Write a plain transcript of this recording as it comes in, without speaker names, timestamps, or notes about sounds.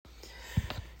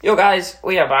Yo guys,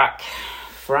 we are back.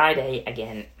 Friday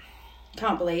again.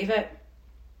 Can't believe it.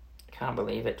 Can't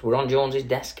believe it. We're on Jones's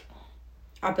desk.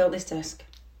 I built this desk.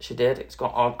 She did. It's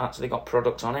actually got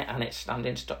products on it, and it's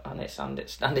standing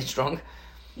strong.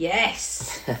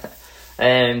 Yes.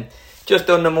 Just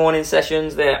done the morning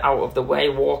sessions. They're out of the way.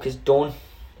 Walk is done.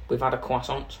 We've had a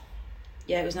croissant.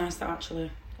 Yeah, it was nice that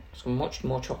actually. There's much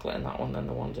more chocolate in that one than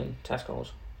the ones in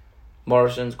Tesco's.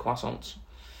 Morrison's croissants,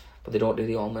 but they don't do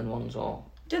the almond ones. Or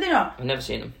Do they not? I've never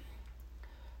seen them.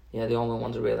 Yeah, the almond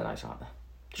ones are really nice, aren't they?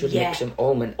 Should Yeah. mix them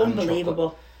almond and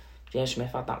Unbelievable. chocolate. James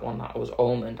Smith had that one that was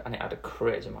almond and it had a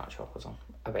crazy amount of chocolate on.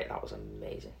 I bet that was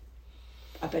amazing.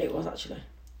 I bet it was actually.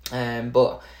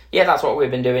 But yeah, that's what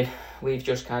we've been doing. We've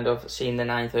just kind of seen the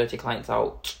 9:30 clients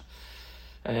out.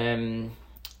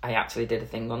 I actually did a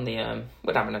thing on the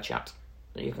we're having a chat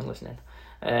that you can listen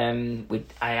in. We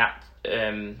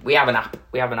have an app.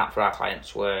 We have an app for our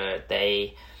clients where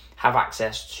they have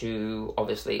access to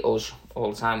obviously us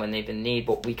all the time when they've in need,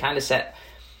 but we kind of set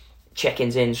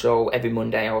check-ins in, so every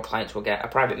Monday our clients will get a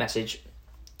private message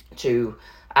to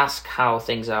ask how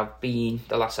things have been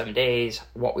the last 7 days,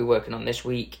 what we're working on this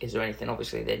week, is there anything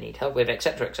obviously they need help with,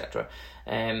 etc, etc.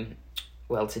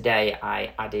 Well, today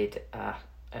I added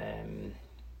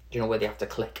where they have to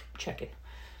click check-in,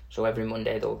 so every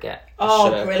Monday they'll get a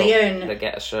circle. Brilliant. They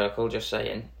get a circle just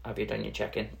saying, have you done your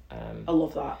check-in? I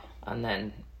love that. And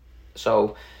then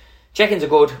so check-ins are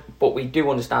good, but we do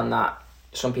understand that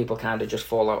some people kind of just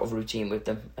fall out of routine with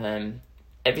them.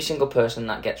 Every single person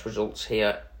that gets results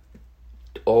here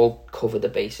all cover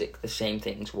the same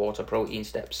things: water, protein,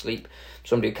 steps, sleep.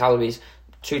 Some do calories,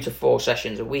 2 to 4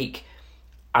 sessions a week.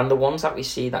 And the ones that we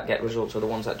see that get results are the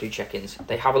ones that do check-ins.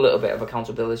 They have a little bit of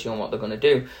accountability on what they're going to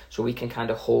do, so we can kind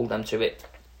of hold them to it.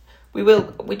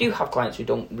 We do have clients who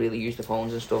don't really use the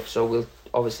phones and stuff, so we'll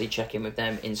obviously check in with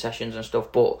them in sessions and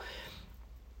stuff, but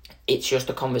it's just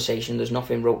a conversation. There's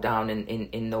nothing wrote down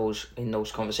in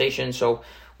those conversations. So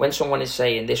when someone is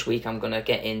saying, this week I'm going to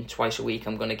get in twice a week,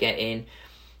 I'm going to get in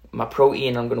my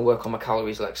protein, I'm going to work on my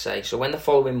calories, let's say. So when the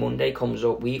following Monday comes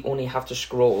up, we only have to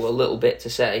scroll a little bit to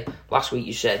say, last week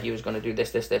you said you was going to do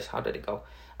this, how did it go?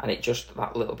 And it just,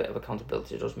 that little bit of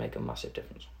accountability does make a massive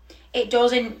difference. It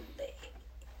doesn't,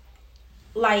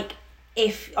 like,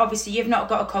 if obviously you've not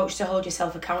got a coach to hold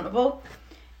yourself accountable,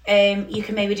 you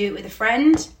can maybe do it with a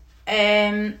friend.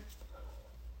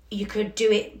 You could do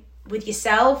it with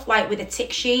yourself, like with a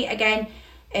tick sheet. Again,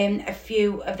 a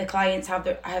few of the clients have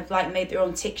made their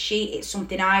own tick sheet. It's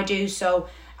something I do, so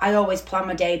I always plan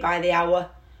my day by the hour,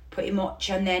 pretty much.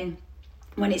 And then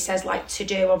when it says like to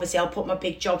do, obviously I'll put my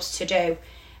big jobs to do,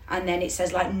 and then it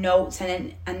says like notes,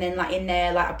 and then like in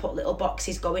there, like I put little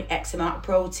boxes going X amount of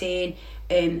protein,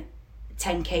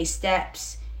 10k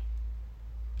steps,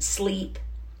 sleep,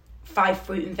 5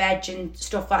 fruit and veg and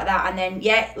stuff like that. And then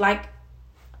like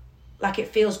it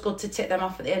feels good to tick them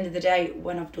off at the end of the day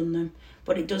when I've done them.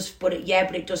 But it does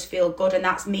feel good, and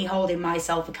that's me holding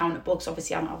myself accountable, because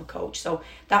obviously I don't have a coach, so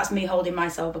that's me holding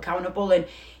myself accountable. And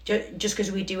just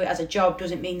because we do it as a job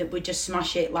doesn't mean that we just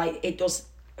smash it. Like, it does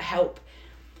help.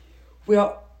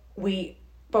 We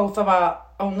both have our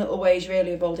own little ways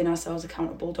really of holding ourselves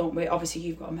accountable, don't we? Obviously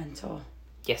you've got a mentor.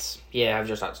 Yes, yeah, I've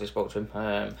just actually spoke to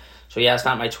him. So yeah, I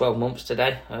start my 12 months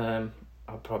today.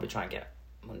 I'll probably try and get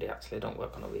Monday, actually. I don't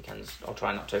work on the weekends. I'll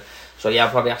try not to. So yeah,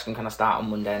 I'll probably ask him, can I start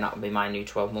on Monday? And that will be my new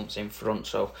 12 months in front.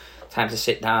 So time to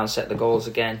sit down, set the goals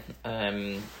again.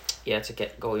 To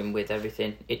get going with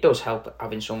everything. It does help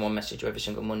having someone message you every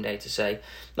single Monday to say,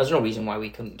 there's no reason why we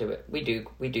couldn't do it. We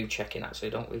do check in, actually,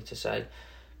 don't we? To say,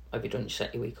 have you done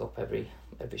set your week up every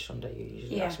Sunday? You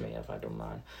usually ask me, have I done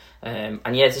mine?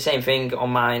 And yeah, it's the same thing on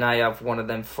mine. I have one of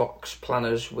them Fox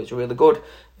planners, which are really good.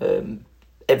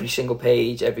 Every single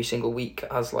page, every single week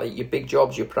has like your big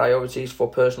jobs, your priorities for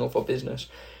personal, for business.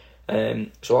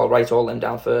 So I'll write all them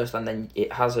down first, and then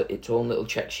it has its own little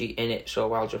check sheet in it.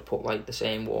 So I'll just put like the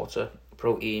same: water,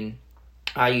 protein.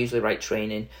 I usually write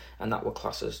training, and that will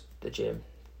class as the gym,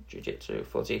 jiu-jitsu,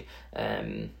 footy.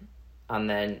 And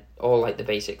then all like the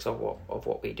basics of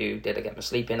what we do. Did I get my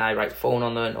sleep in? I write phone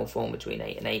on there, no phone between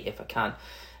 8 and 8 if I can.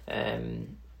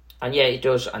 And yeah, it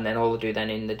does. And then all I do then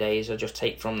in the days, I just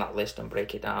take from that list and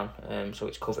break it down. So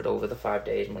it's covered over the 5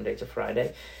 days, Monday to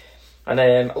Friday. And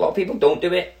a lot of people don't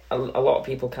do it. A lot of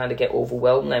people kind of get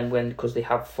overwhelmed then because they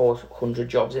have 400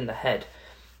 jobs in their head,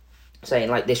 saying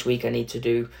like, this week I need to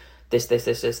do this.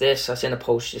 I seen a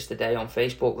post yesterday on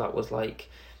Facebook that was like,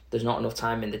 there's not enough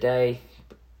time in the day.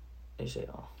 Is it?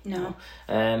 Oh, no.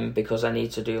 Because I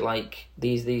need to do like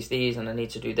these, and I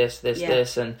need to do this,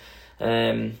 and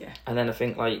then I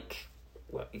think like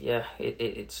well, yeah,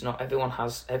 it's not,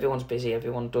 everyone's busy,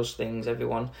 everyone does things,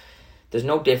 there's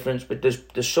no difference, but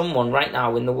there's someone right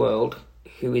now in the world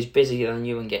who is busier than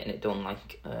you and getting it done,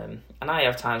 like, and I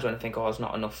have times when I think, oh, it's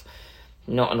not enough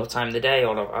time in the day,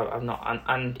 or I've not,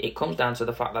 and it comes down to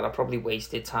the fact that I probably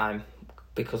wasted time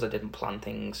because I didn't plan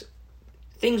things.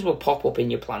 Things will pop up in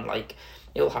your plan, like,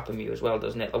 it'll happen to you as well,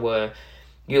 doesn't it, where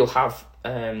you'll have,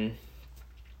 I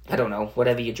don't know,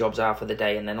 whatever your jobs are for the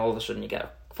day, and then all of a sudden you get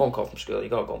a phone call from school, you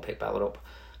got to go and pick Bella up.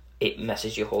 It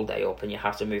messes your whole day up, and you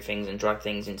have to move things and drag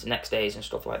things into next days and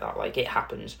stuff like that. Like, it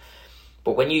happens.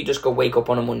 But when you just go wake up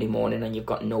on a Monday morning and you've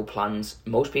got no plans,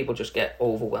 most people just get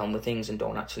overwhelmed with things and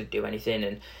don't actually do anything,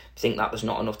 and think that there's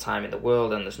not enough time in the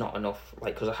world, and there's not enough,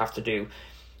 like, because I have to do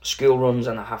school runs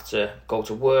and I have to go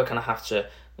to work and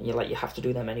you have to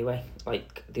do them anyway.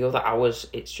 Like, the other hours,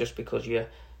 it's just because you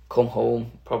come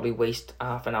home, probably waste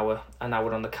half an hour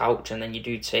on the couch, and then you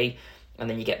do tea, and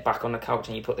then you get back on the couch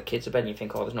and you put the kids to bed and you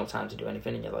think, oh, there's no time to do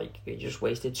anything, and you're like, you just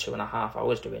wasted 2.5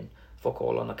 hours doing fuck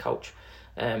all on the couch.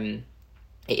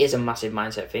 It is a massive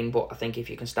mindset thing, but I think if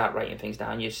you can start writing things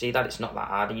down, you see that it's not that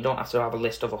hard, and you don't have to have a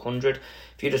list of 100.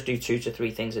 If you just do 2 to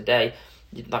 3 things a day,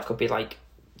 that could be like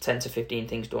 10 to 15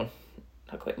 things done.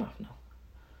 Not quick math, no.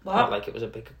 What? Not like it was a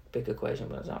big equation,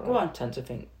 but is that right? Go on.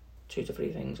 2 to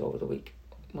 3 things over the week,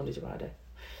 Monday to Friday.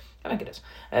 I think it is.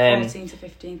 14 to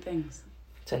 15 things.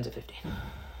 10 to 15.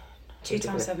 2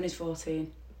 times 7 is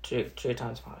 14. 2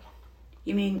 times 5.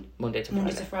 You mean Monday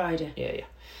to Friday?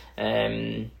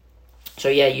 Yeah. So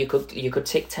yeah, you could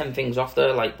tick 10 things off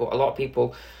there, like, but a lot of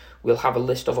people will have a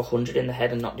list of 100 in the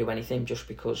head and not do anything just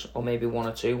because, or maybe 1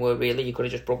 or 2, where really you could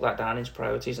have just broke that down into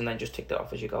priorities and then just ticked it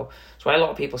off as you go. So why a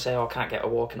lot of people say, oh, I can't get a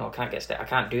walk in, or I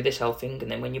can't do this health thing, and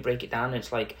then when you break it down,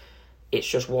 it's like, it's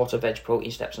just water, veg,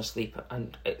 protein, steps and sleep,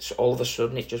 and it's all of a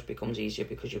sudden it just becomes easier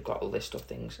because you've got a list of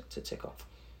things to tick off.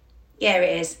 Yeah,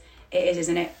 it is,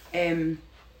 isn't it?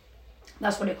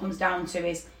 That's what it comes down to,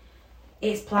 is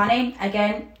it's planning.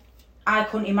 Again, I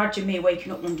couldn't imagine me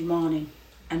waking up Monday morning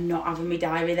and not having my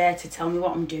diary there to tell me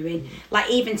what I'm doing. Like,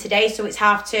 even today, so it's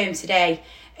half term today,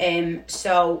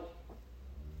 so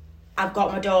I've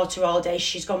got my daughter all day.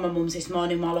 She's gone my mum's this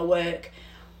morning while I work,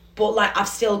 but like, I've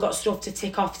still got stuff to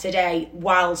tick off today,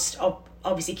 whilst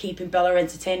obviously keeping Bella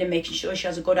entertained and making sure she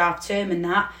has a good half term and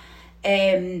that.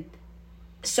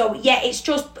 So yeah, it's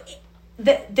just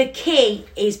the key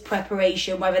is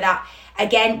preparation, whether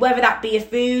that be a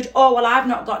food, oh well, I've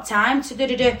not got time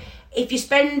to If you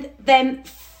spend them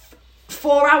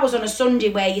 4 hours on a Sunday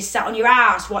where you sat on your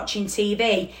ass watching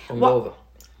TV,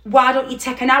 why don't you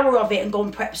take an hour of it and go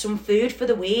and prep some food for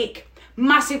the week?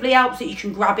 Massively helps that you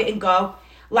can grab it and go.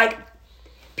 Like,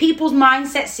 people's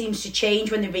mindset seems to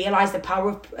change when they realise the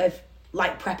power of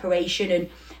like preparation, and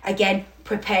again,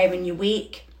 preparing your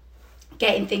week,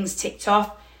 getting things ticked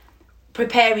off,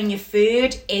 preparing your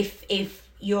food if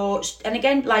you're, and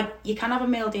again, like, you can have a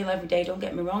meal deal every day, don't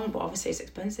get me wrong, but obviously it's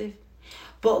expensive.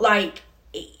 But like,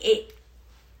 it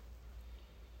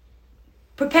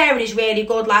preparing is really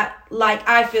good. Like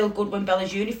I feel good when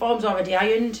Bella's uniform's already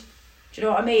ironed. Do you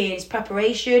know what I mean? It's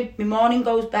preparation. My morning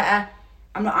goes better.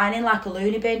 I'm not ironing like a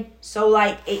loony bin. So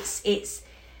like, it's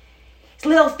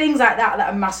little things like that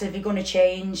are massively going to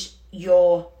change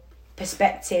your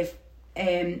perspective.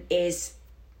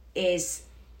 Is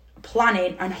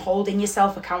planning and holding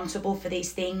yourself accountable for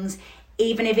these things,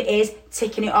 even if it is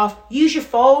ticking it off. Use your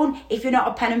phone. If you're not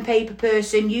a pen and paper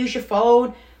person, use your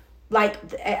phone. Like,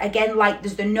 again, like,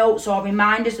 there's the notes or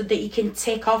reminders that you can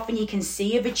tick off and you can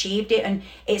see you've achieved it, and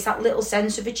it's that little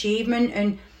sense of achievement.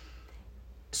 And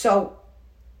so,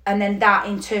 and then that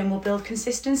in turn will build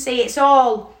consistency. It's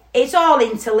all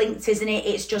interlinked, isn't it?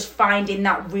 It's just finding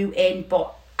that route in.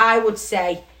 But I would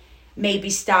say, maybe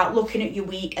start looking at your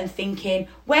week and thinking,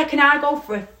 where can I go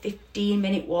for a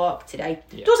 15-minute walk today?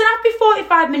 Yeah. Doesn't have to be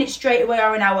 45 minutes straight away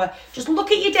or an hour. Just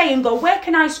look at your day and go, where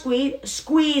can I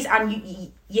squeeze?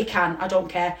 And you can, I don't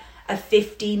care, a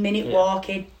 15-minute walk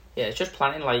in. Yeah, it's just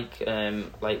planning, like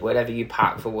wherever you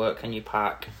park for work, can you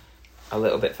park a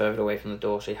little bit further away from the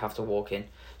door so you have to walk in?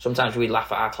 Sometimes we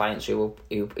laugh at our clients who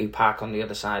park on the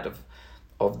other side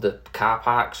of the car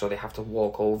park, so they have to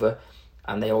walk over.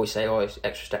 And they always say, oh, it's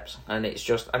extra steps. And it's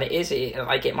just, and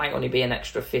it might only be an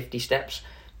extra 50 steps.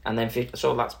 And then 50,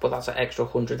 so that's an extra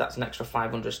 100, that's an extra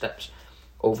 500 steps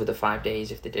over the 5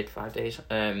 days, if they did 5 days.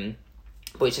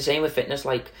 But it's the same with fitness.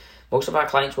 Like, most of our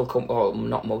clients will come, or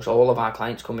not most, all of our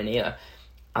clients come in here,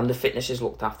 and the fitness is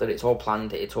looked after. It's all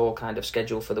planned. It's all kind of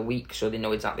scheduled for the week, so they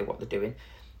know exactly what they're doing.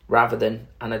 Rather than,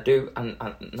 and I do, and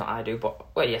not I do,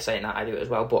 but, well, yeah, saying that, I do it as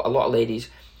well. But a lot of ladies,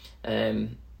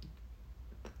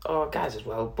 or guys as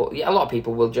well. But yeah, a lot of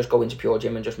people will just go into Pure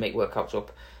Gym and just make workouts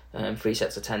up. 3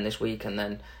 sets of 10 this week, and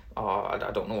then I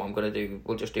don't know what I'm going to do.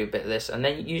 We'll just do a bit of this, and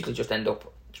then you usually just end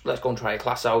up, let's go and try a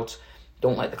class out.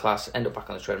 Don't like the class, end up back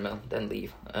on the treadmill, then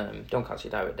leave. Don't cancel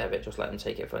your direct debit, just let them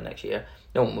take it for next year.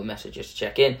 No one will message us to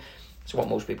check in. It's what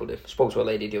most people do. Spoke to a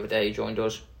lady the other day who joined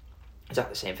us.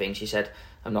 Exactly the same thing. She said,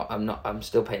 I'm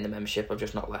still paying the membership, I've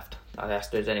just not left. I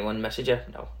asked her, does anyone message her?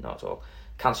 No, not at all.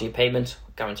 Cancel your payment,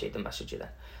 guaranteed they'll message you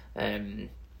then.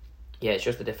 Yeah, it's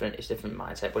just different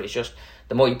mindset, but it's just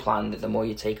the more you plan, the more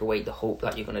you take away the hope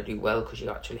that you're going to do well, because you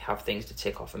actually have things to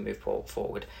tick off and move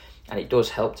forward, and it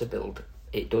does help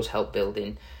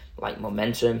building like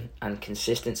momentum and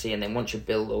consistency. And then once you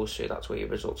build those, so that's where your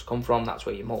results come from, that's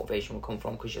where your motivation will come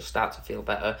from, because you start to feel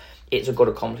better. It's a good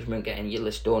accomplishment getting your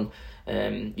list done.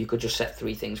 You could just set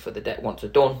 3 things for the day. Once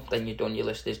they're done, then you're done, your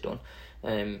list is done.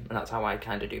 And that's how I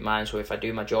kind of do mine. So if I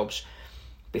do my jobs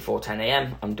before 10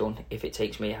 a.m, I'm done. If it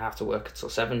takes me, I have to work until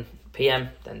 7 p.m,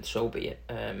 then so be it.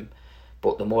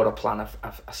 But the more I plan,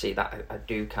 I see that I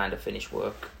do kind of finish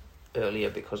work earlier,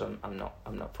 because I'm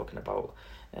not fucking about.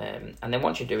 And then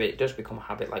once you do it, it does become a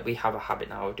habit. Like, we have a habit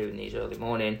now of doing these early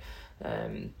morning.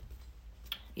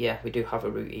 Yeah, we do have a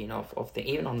routine of things.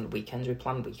 Even on the weekends, we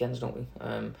plan weekends, don't we?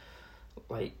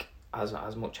 Like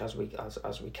as much as we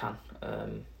can.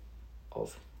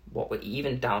 Of what we,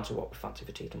 even down to what we fancy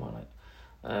for tea tomorrow night.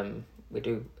 We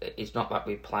do. It's not that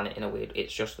we plan it in a way.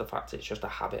 It's just the fact. It's just a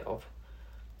habit of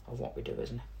what we do,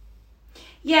 isn't it?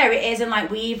 Yeah, it is, and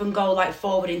like we even go like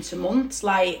forward into months.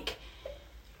 Like,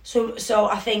 so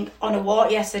I think on a walk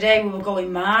yesterday we were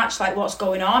going March. Like, what's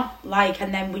going on? Like,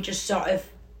 and then we just sort of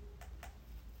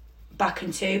back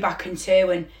and two,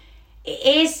 and it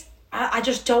is. I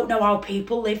just don't know how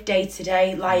people live day to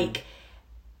day. Like,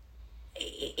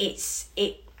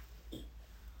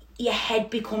 your head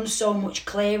becomes so much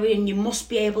clearer, and you must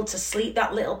be able to sleep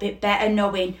that little bit better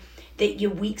knowing that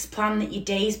your week's planned, that your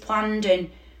day's planned.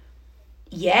 And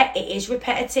yeah, it is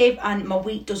repetitive, and my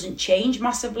week doesn't change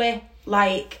massively,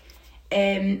 like,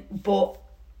 but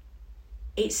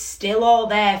it's still all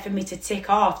there for me to tick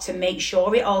off to make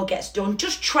sure it all gets done.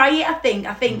 Just try it. I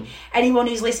think anyone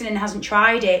who's listening hasn't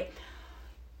tried it,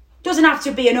 doesn't have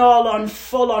to be an all-on,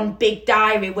 full-on big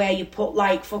diary where you put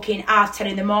like fucking 10:30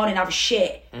 in the morning, have a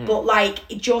shit. But like,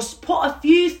 just put a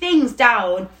few things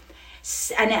down,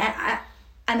 and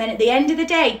then at the end of the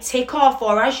day, tick off,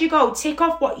 or as you go, tick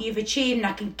off what you've achieved. And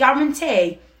I can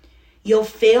guarantee you'll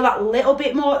feel that little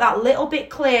bit more, that little bit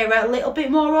clearer, a little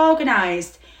bit more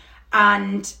organised.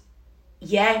 And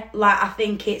yeah, like I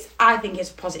think it's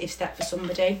a positive step for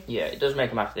somebody. Yeah, it does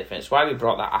make a massive difference. Why we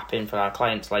brought that app in for our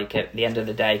clients. Like, at the end of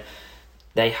the day,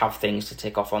 they have things to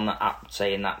tick off on the app,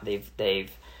 saying that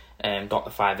they've got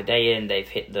the 5 a day in, they've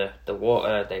hit the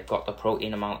water, they've got the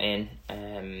protein amount in,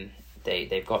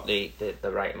 they've got the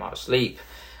right amount of sleep.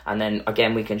 And then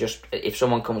again, we can just, if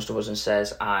someone comes to us and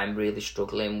says, I'm really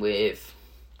struggling with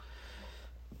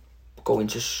going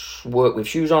to work with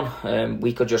shoes on,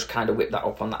 we could just kind of whip that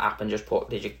up on the app and just put,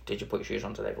 did you put your shoes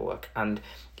on today for work? And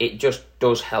it just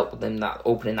does help them, that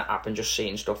opening that app and just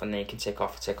seeing stuff, and they can tick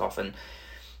off and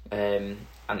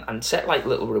set like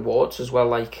little rewards as well,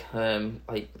 like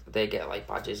they get like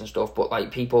badges and stuff. But like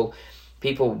people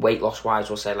weight loss wise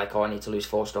will say like, oh, I need to lose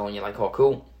 4 stone. You're like, oh,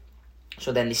 cool.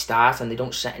 So then they start and they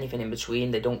don't set anything in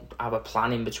between. They don't have a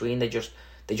plan in between. They just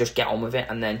get on with it.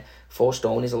 And then 4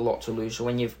 stone is a lot to lose. So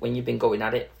when you've been going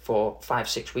at it for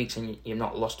 5-6 weeks and you've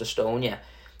not lost a stone yet,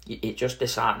 it's just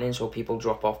disheartening. So people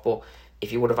drop off. But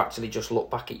if you would have actually just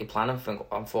looked back at your plan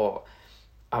and thought,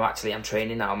 I'm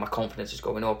training now, my confidence is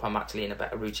going up, I'm actually in a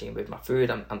better routine with my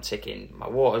food, I'm taking my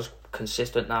waters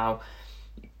consistent now.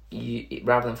 You,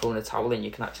 rather than throwing a towel in,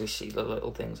 you can actually see the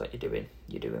little things that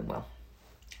you're doing well.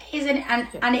 Isn't it?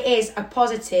 And it is a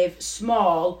positive,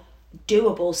 small,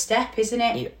 doable step, isn't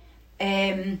it?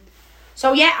 Yeah.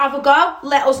 So yeah, have a go.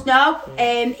 Let us know.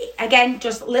 Again,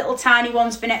 just little tiny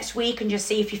ones for next week, and just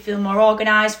see if you feel more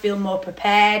organised, feel more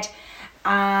prepared.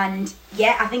 And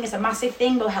yeah, I think it's a massive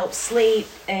thing. Will help sleep.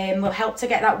 Will help to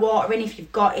get that water in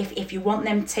if you want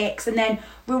them ticks, and then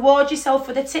reward yourself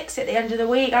for the ticks at the end of the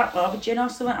week. I don't know, have a gin or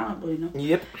something. I don't really know.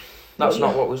 Yep. That's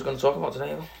not what we was going to talk about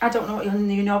today, though. I don't know what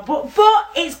you know, but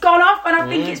it's gone off, and I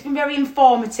think it's been very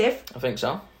informative. I think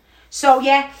so. So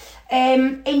yeah,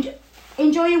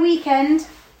 enjoy your weekend,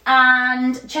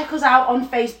 and check us out on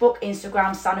Facebook,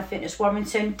 Instagram, Standard Fitness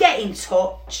Warrington. Get in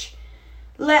touch.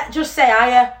 Just say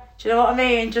hiya. Do you know what I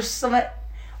mean? Just something.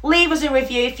 Leave us a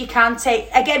review if you can.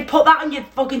 Put that on your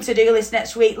fucking to-do list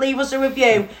next week. Leave us a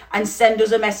review and send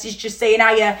us a message just saying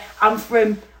hiya. I'm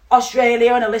from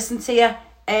Australia and I listen to you.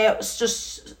 It's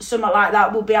just something like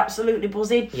that. We'll be absolutely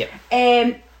buzzing. Yeah.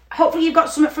 Hopefully you've got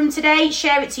something from today.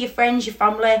 Share it to your friends, your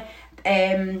family.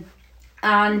 And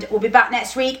we'll be back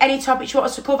next week. Any topics you want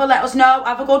us to cover, let us know.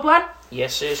 Have a good one.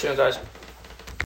 Yes, see you soon, guys.